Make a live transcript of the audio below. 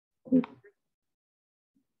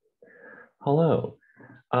Hello,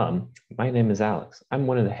 my name is Alex. I'm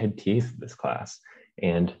one of the head TAs of this class,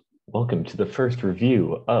 and welcome to the first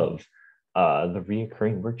review of the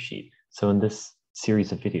reoccurring worksheet. So in this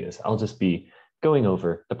series of videos, I'll just be going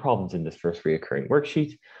over the problems in this first reoccurring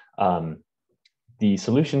worksheet. The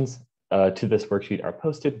solutions to this worksheet are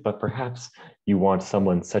posted, but perhaps you want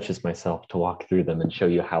someone such as myself to walk through them and show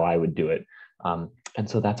you how I would do it. And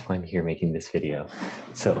so that's why I'm here making this video.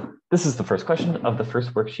 So this is the first question of the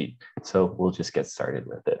first worksheet. So we'll just get started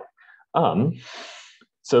with it.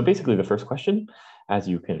 So basically the first question, as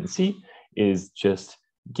you can see, is just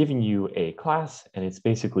giving you a class, and it's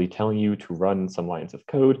basically telling you to run some lines of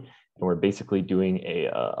code. And we're basically doing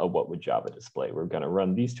a what would Java display. We're gonna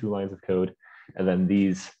run these 2 lines of code, and then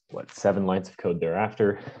these, 7 lines of code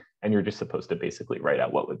thereafter, and you're just supposed to basically write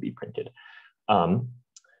out what would be printed.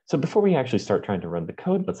 So before we actually start trying to run the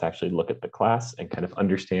code, let's actually look at the class and kind of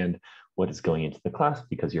understand what is going into the class,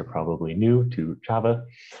 because you're probably new to Java.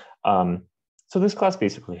 So this class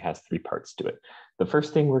basically has 3 parts to it. The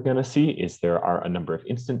first thing we're going to see is there are a number of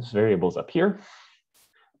instance variables up here.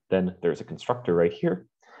 Then there's a constructor right here.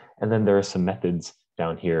 And then there are some methods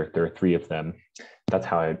down here. There are 3 of them. That's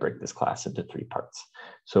how I would break this class into 3 parts.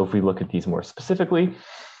 So if we look at these more specifically,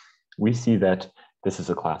 we see that this is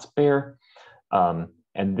a class bear.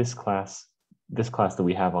 And this class that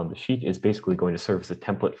we have on the sheet is basically going to serve as a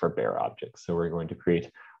template for bear objects. So we're going to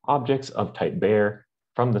create objects of type bear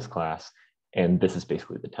from this class. And this is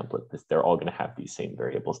basically the template. They're all going to have these same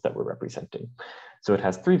variables that we're representing. So it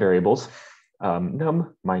has 3 variables,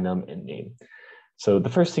 num, mynum, and name. So the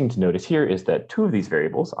first thing to notice here is that 2 of these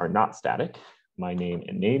variables are not static, myname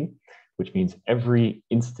and name, which means every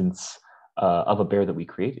instance of a bear that we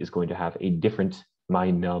create is going to have a different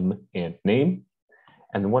mynum and name.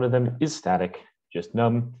 And one of them is static, just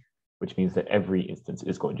num, which means that every instance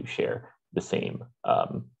is going to share the same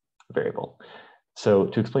variable. So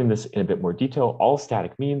to explain this in a bit more detail, all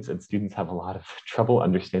static means, and students have a lot of trouble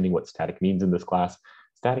understanding what static means in this class,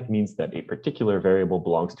 static means that a particular variable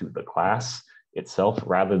belongs to the class itself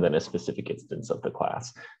rather than a specific instance of the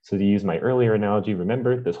class. So to use my earlier analogy,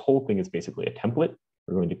 remember, this whole thing is basically a template.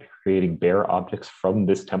 We're going to be creating bear objects from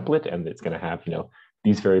this template, and it's going to have,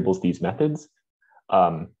 these variables, these methods.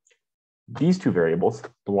 These 2 variables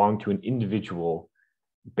belong to an individual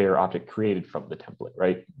bear object created from the template,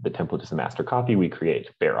 right? The template is a master copy. We create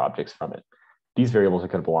bear objects from it. These variables are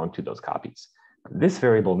going to belong to those copies. This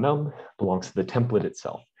variable num belongs to the template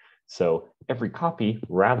itself. So every copy,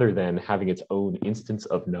 rather than having its own instance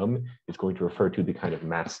of num, is going to refer to the kind of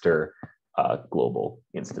master global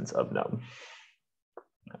instance of num.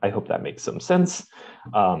 I hope that makes some sense.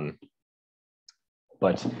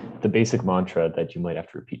 But the basic mantra that you might have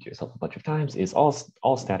to repeat to yourself a bunch of times is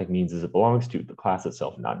all static means is it belongs to the class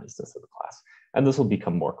itself, not an instance of the class. And this will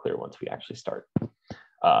become more clear once we actually start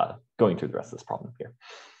going through the rest of this problem here.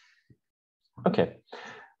 Okay,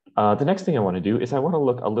 the next thing I want to do is I want to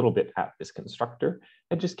look a little bit at this constructor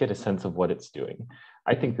and just get a sense of what it's doing.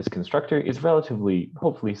 I think this constructor is relatively,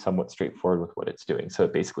 hopefully somewhat straightforward with what it's doing. So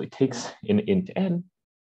it basically takes an int n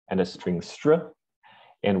and a string str.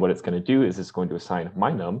 And what it's going to do is it's going to assign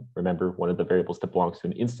mynum, remember one of the variables that belongs to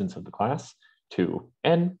an instance of the class, to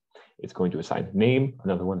n. It's going to assign name,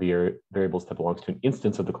 another one of the variables that belongs to an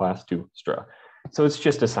instance of the class, to str. So it's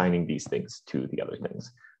just assigning these things to the other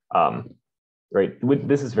things. Right?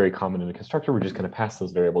 This is very common in a constructor. We're just going to pass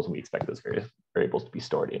those variables, and we expect those variables to be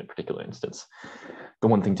stored in a particular instance. The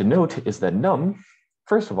one thing to note is that num,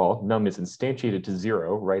 first of all, num is instantiated to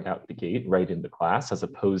 0 right out the gate, right in the class, as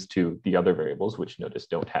opposed to the other variables, which notice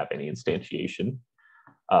don't have any instantiation.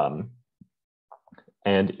 And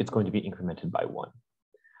it's going to be incremented by 1.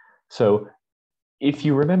 So if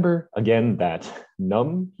you remember, again, that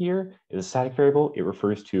num here is a static variable, it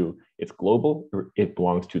refers to its global, it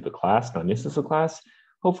belongs to the class, not an instance of class.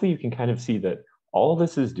 Hopefully you can kind of see that all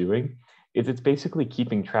this is doing is it's basically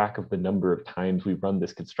keeping track of the number of times we run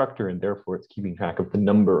this constructor, and therefore it's keeping track of the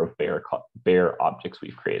number of bear objects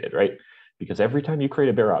we've created, right? Because every time you create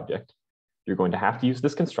a bear object, you're going to have to use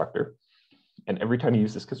this constructor. And every time you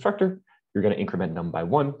use this constructor, you're going to increment num by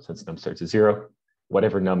 1, since num starts at 0.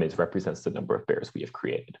 Whatever num is represents the number of bears we have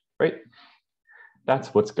created, right?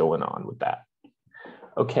 That's what's going on with that.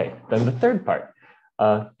 Okay, then the third part,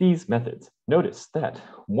 these methods. Notice that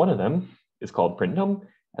one of them is called printNum,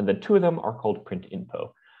 and then 2 of them are called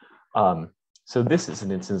printinfo. So this is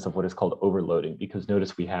an instance of what is called overloading, because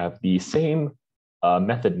notice we have the same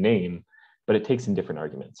method name but it takes in different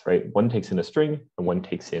arguments, right? One takes in a string and one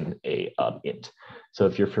takes in a int. So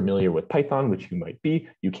if you're familiar with Python, which you might be,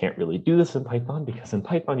 you can't really do this in Python because in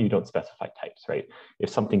Python, you don't specify types, right? If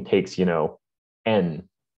something takes, n,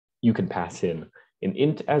 you can pass in an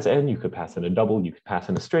int as n, you could pass in a double, you could pass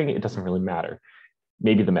in a string, it doesn't really matter.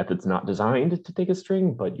 Maybe the method's not designed to take a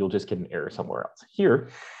string, but you'll just get an error somewhere else. Here,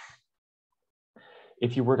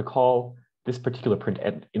 if you were to call this particular print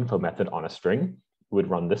info method on a string, it would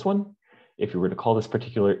run this one. If you were to call this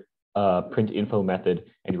particular print info method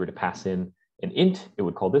and you were to pass in an int, it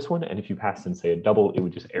would call this one. And if you pass in, say, a double, it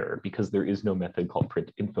would just error because there is no method called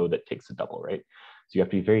print info that takes a double, right? So you have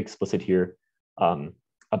to be very explicit here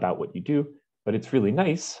about what you do. But it's really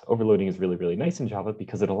nice. Overloading is really, really nice in Java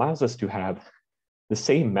because it allows us to have the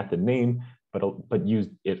same method name, but use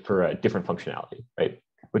it for a different functionality, right?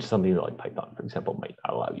 Which is something that like Python, for example, might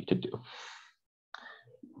not allow you to do.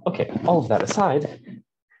 Okay, all of that aside,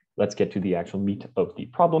 let's get to the actual meat of the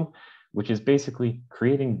problem, which is basically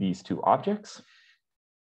creating these two objects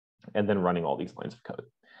and then running all these lines of code.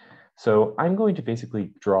 So I'm going to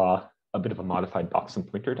basically draw a bit of a modified box and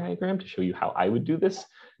pointer diagram to show you how I would do this.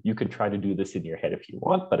 You could try to do this in your head if you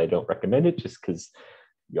want, but I don't recommend it just because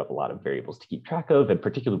you have a lot of variables to keep track of, and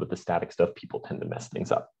particularly with the static stuff, people tend to mess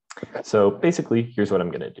things up. So basically, here's what I'm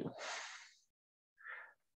going to do.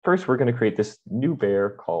 First, we're going to create this new var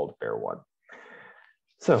called var1.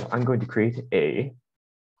 So I'm going to create a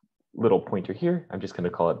little pointer here. I'm just going to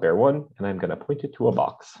call it var1, and I'm going to point it to a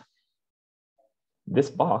box. This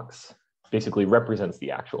box basically represents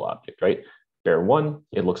the actual object, right? var1,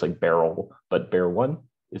 it looks like barrel, but var1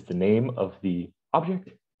 is the name of the object,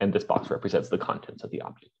 and this box represents the contents of the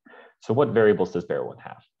object. So what variables does var1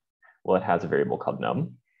 have? Well, it has a variable called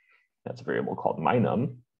num. That's a variable called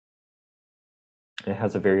mynum. It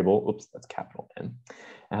has a variable, oops, that's capital N.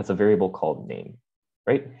 It has a variable called name,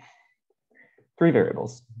 right? 3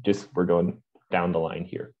 variables. Just we're going down the line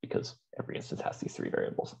here because every instance has these 3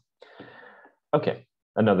 variables. Okay,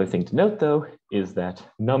 another thing to note though is that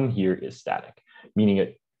num here is static,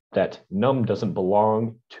 meaning that num doesn't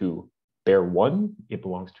belong to var1, it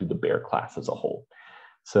belongs to the var class as a whole.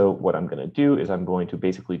 So what I'm going to do is I'm going to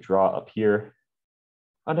basically draw up here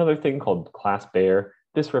another thing called class var.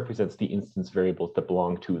 This represents the instance variables that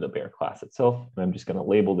belong to the var class itself. And I'm just going to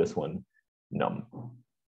label this one num.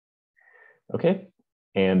 Okay,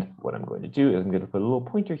 and what I'm going to do is I'm going to put a little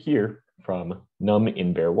pointer here from num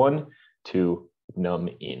in var1 to num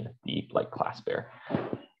in the class var.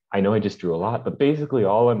 I know I just drew a lot, but basically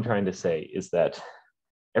all I'm trying to say is that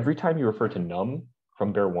every time you refer to num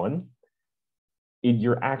from var1,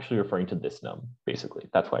 you're actually referring to this num, basically.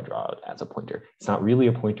 That's why I draw it as a pointer. It's not really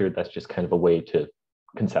a pointer, that's just kind of a way to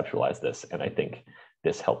conceptualize this. And I think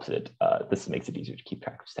this helps it, this makes it easier to keep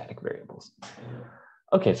track of static variables.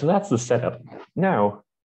 Okay, so that's the setup. Now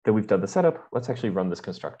that we've done the setup, let's actually run this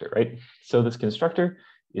constructor, right? So this constructor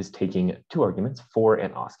is taking 2 arguments, for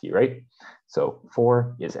and oski, right? So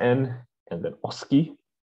for is n, and then oski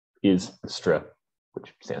is str,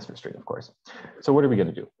 which stands for string, of course. So what are we going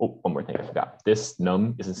to do? Oh, one more thing I forgot. This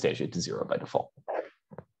num is instantiated to 0 by default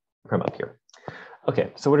from up here.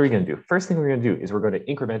 Okay, so what are we going to do? First thing we're going to do is we're going to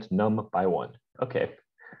increment num by 1. Okay,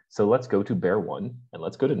 so let's go to var1 and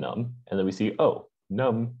let's go to num, and then we see, oh,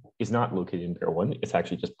 num is not located in var1. It's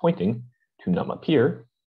actually just pointing to num up here.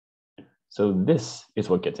 So this is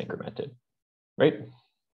what gets incremented, right?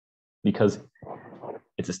 Because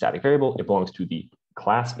it's a static variable, it belongs to the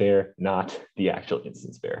class var, not the actual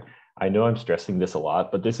instance var. I know I'm stressing this a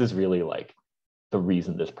lot, but this is really like the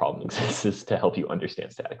reason this problem exists, is to help you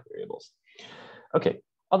understand static variables. Okay,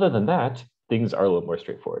 other than that, things are a little more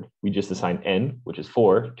straightforward. We just assign n, which is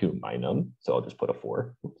 4, to mynum. So I'll just put a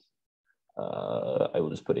 4. I will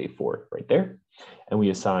just put a 4 right there. And we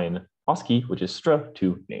assign oski, which is str,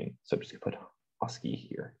 to name. So I'm just gonna put oski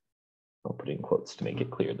here. I'll put it in quotes to make it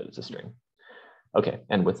clear that it's a string. Okay,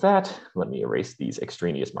 and with that, let me erase these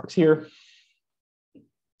extraneous marks here.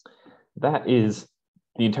 That is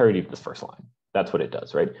the entirety of this first line. That's what it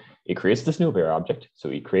does, right? It creates this new var object. So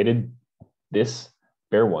we created this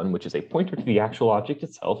var1, which is a pointer to the actual object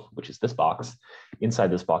itself, which is this box.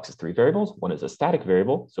 Inside this box is 3 variables. One is a static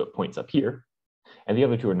variable, so it points up here. And the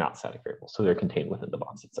other 2 are not static variables, so they're contained within the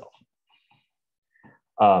box itself.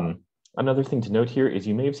 Another thing to note here is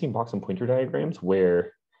you may have seen box and pointer diagrams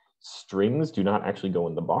where strings do not actually go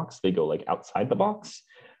in the box, they go like outside the box.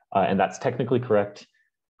 And that's technically correct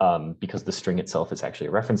because the string itself is actually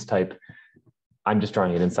a reference type. I'm just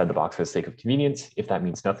drawing it inside the box for the sake of convenience. If that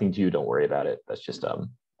means nothing to you, don't worry about it. That's just a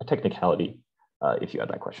technicality if you had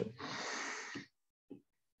that question.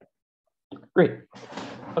 Great.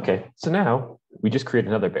 Okay, so now we just create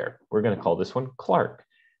another bear. We're going to call this one Clark.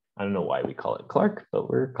 I don't know why we call it Clark, but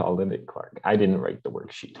we're calling it Clark. I didn't write the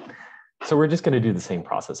worksheet. So we're just going to do the same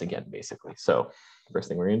process again, basically. So first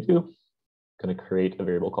thing we're going to do, going to create a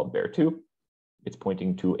variable called bear2. It's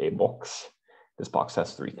pointing to a box. This box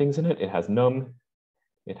has three things in it. It has num,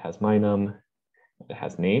 it has mynum, it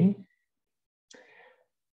has name.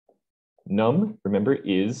 Num, remember,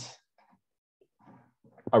 is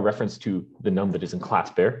a reference to the num that is in class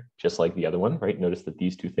bear, just like the other one, right? Notice that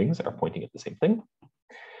these two things are pointing at the same thing.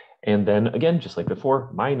 And then again, just like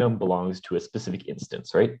before, mynum belongs to a specific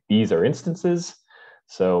instance, right? These are instances,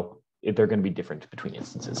 so they're going to be different between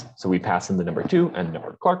instances. So we pass in the number 2 and the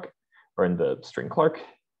number Clark, or in the string Clark.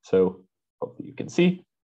 So hopefully you can see,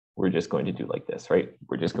 we're just going to do like this, right?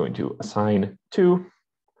 We're just going to assign 2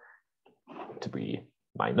 to be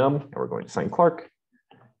mynum, and we're going to assign Clark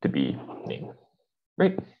to be name,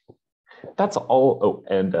 right? That's all. Oh,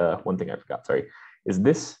 and one thing I forgot, sorry, is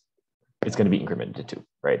this is going to be incremented to 2,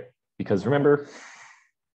 right? Because remember,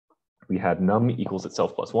 we had num equals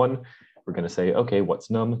itself plus 1. We're going to say, okay,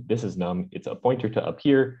 what's num? This is num. It's a pointer to up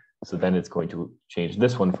here. So then it's going to change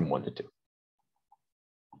this one from 1 to 2,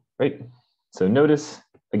 right? So notice,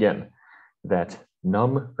 again, that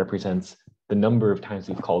num represents the number of times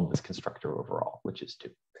we've called this constructor overall, which is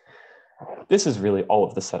 2. This is really all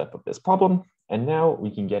of the setup of this problem. And now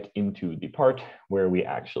we can get into the part where we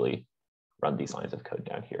actually run these lines of code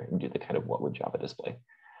down here and do the kind of what would Java display.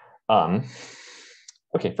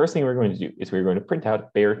 Okay, first thing we're going to do is we're going to print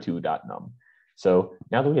out bear2.num. So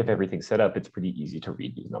now that we have everything set up, it's pretty easy to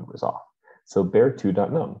read these numbers off. So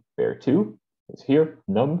bear2.num, bear2 is here,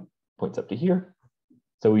 num points up to here.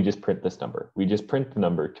 So we just print this number. We just print the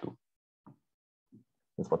number 2.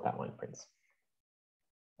 That's what that line prints.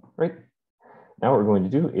 Right? Now what we're going to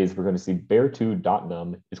do is we're going to see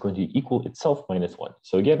bear2.num is going to equal itself minus 1.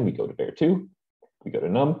 So again, we go to bear2, we go to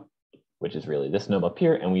num, which is really this num up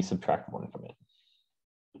here, and we subtract 1 from it.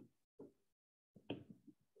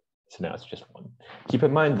 So now it's just 1. Keep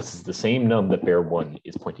in mind, this is the same num that bear1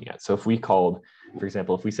 is pointing at. So if we called, for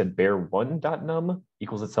example, if we said bear1.num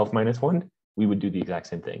equals itself minus 1, we would do the exact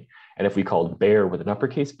same thing. And if we called bear with an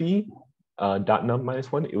uppercase B, .num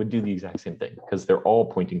minus 1, it would do the exact same thing because they're all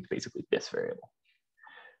pointing to basically this variable,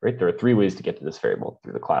 right? There are 3 ways to get to this variable: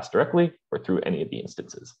 through the class directly or through any of the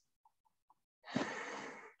instances.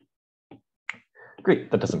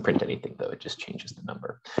 Great, that doesn't print anything though, it just changes the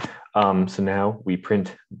number. So now we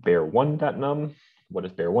print bear1.num. What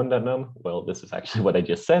is bear1.num? Well, this is actually what I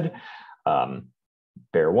just said.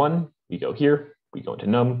 Bear1, we go here, we go into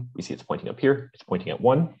num, we see it's pointing up here, it's pointing at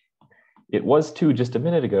 1. It was 2 just a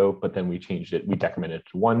minute ago, but then we changed it. We decremented it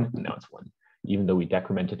to 1, and now it's 1. Even though we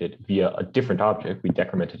decremented it via a different object, we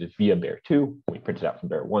decremented it via bear2. We printed out from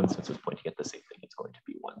bear1, since it's pointing at the same thing, it's going to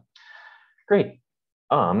be 1. Great.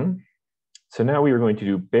 So now we are going to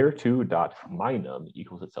do bear2.mynum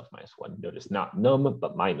equals itself minus 1. Notice not num,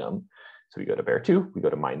 but mynum. So we go to bear2, we go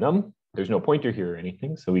to mynum. There's no pointer here or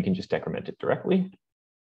anything, so we can just decrement it directly.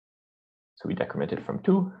 So we decrement it from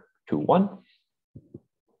 2 to 1.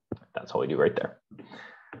 That's all we do right there.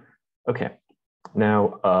 Okay,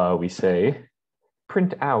 now we say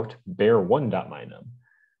print out bear1.mynum.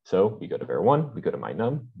 So we go to bear1, we go to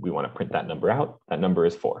mynum, we want to print that number out. That number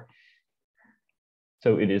is 4.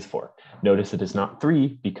 So it is 4. Notice it is not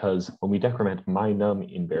 3 because when we decrement mynum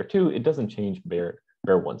in bear2, it doesn't change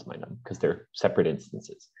bear1's mynum because they're separate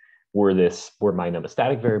instances. Were mynum a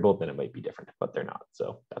static variable, then it might be different, but they're not.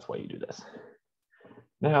 So that's why you do this.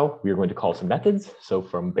 Now we are going to call some methods. So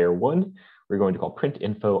from bear1, we're going to call print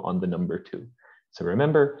info on the number 2. So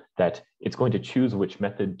remember that it's going to choose which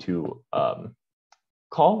method to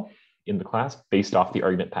call in the class based off the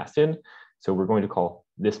argument passed in. So we're going to call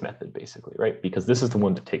this method basically, right? Because this is the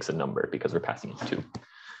one that takes a number because we're passing it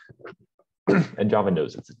 2. And Java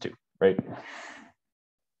knows it's a 2, right?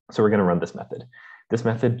 So we're going to run this method. This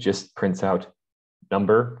method just prints out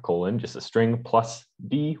number, colon, just a string, plus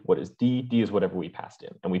d. What is d? D is whatever we passed in,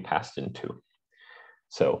 and we passed in 2.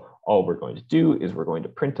 So all we're going to do is we're going to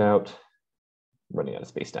print out, I'm running out of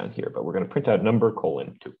space down here, but we're going to print out number,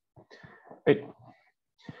 colon, 2. Right?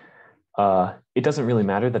 It doesn't really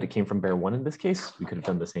matter that it came from bear1 in this case. We could have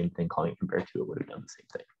done the same thing calling it from bear2, it would have done the same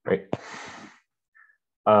thing, right?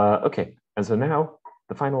 Okay, and so now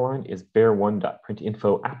the final line is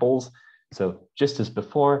bear1.printinfo apples. So just as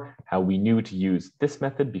before, how we knew to use this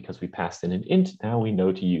method because we passed in an int, now we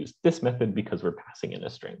know to use this method because we're passing in a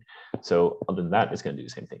string. So other than that, it's going to do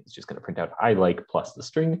the same thing. It's just going to print out I like plus the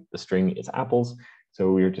string. The string is apples.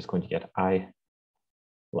 So we're just going to get I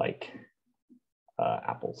like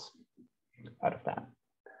apples out of that.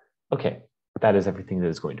 Okay, that is everything that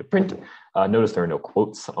is going to print. Notice there are no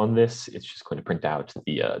quotes on this. It's just going to print out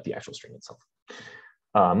the actual string itself.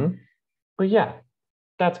 But yeah,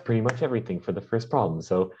 that's pretty much everything for the first problem.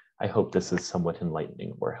 So I hope this is somewhat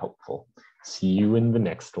enlightening or helpful. See you in the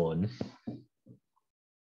next one.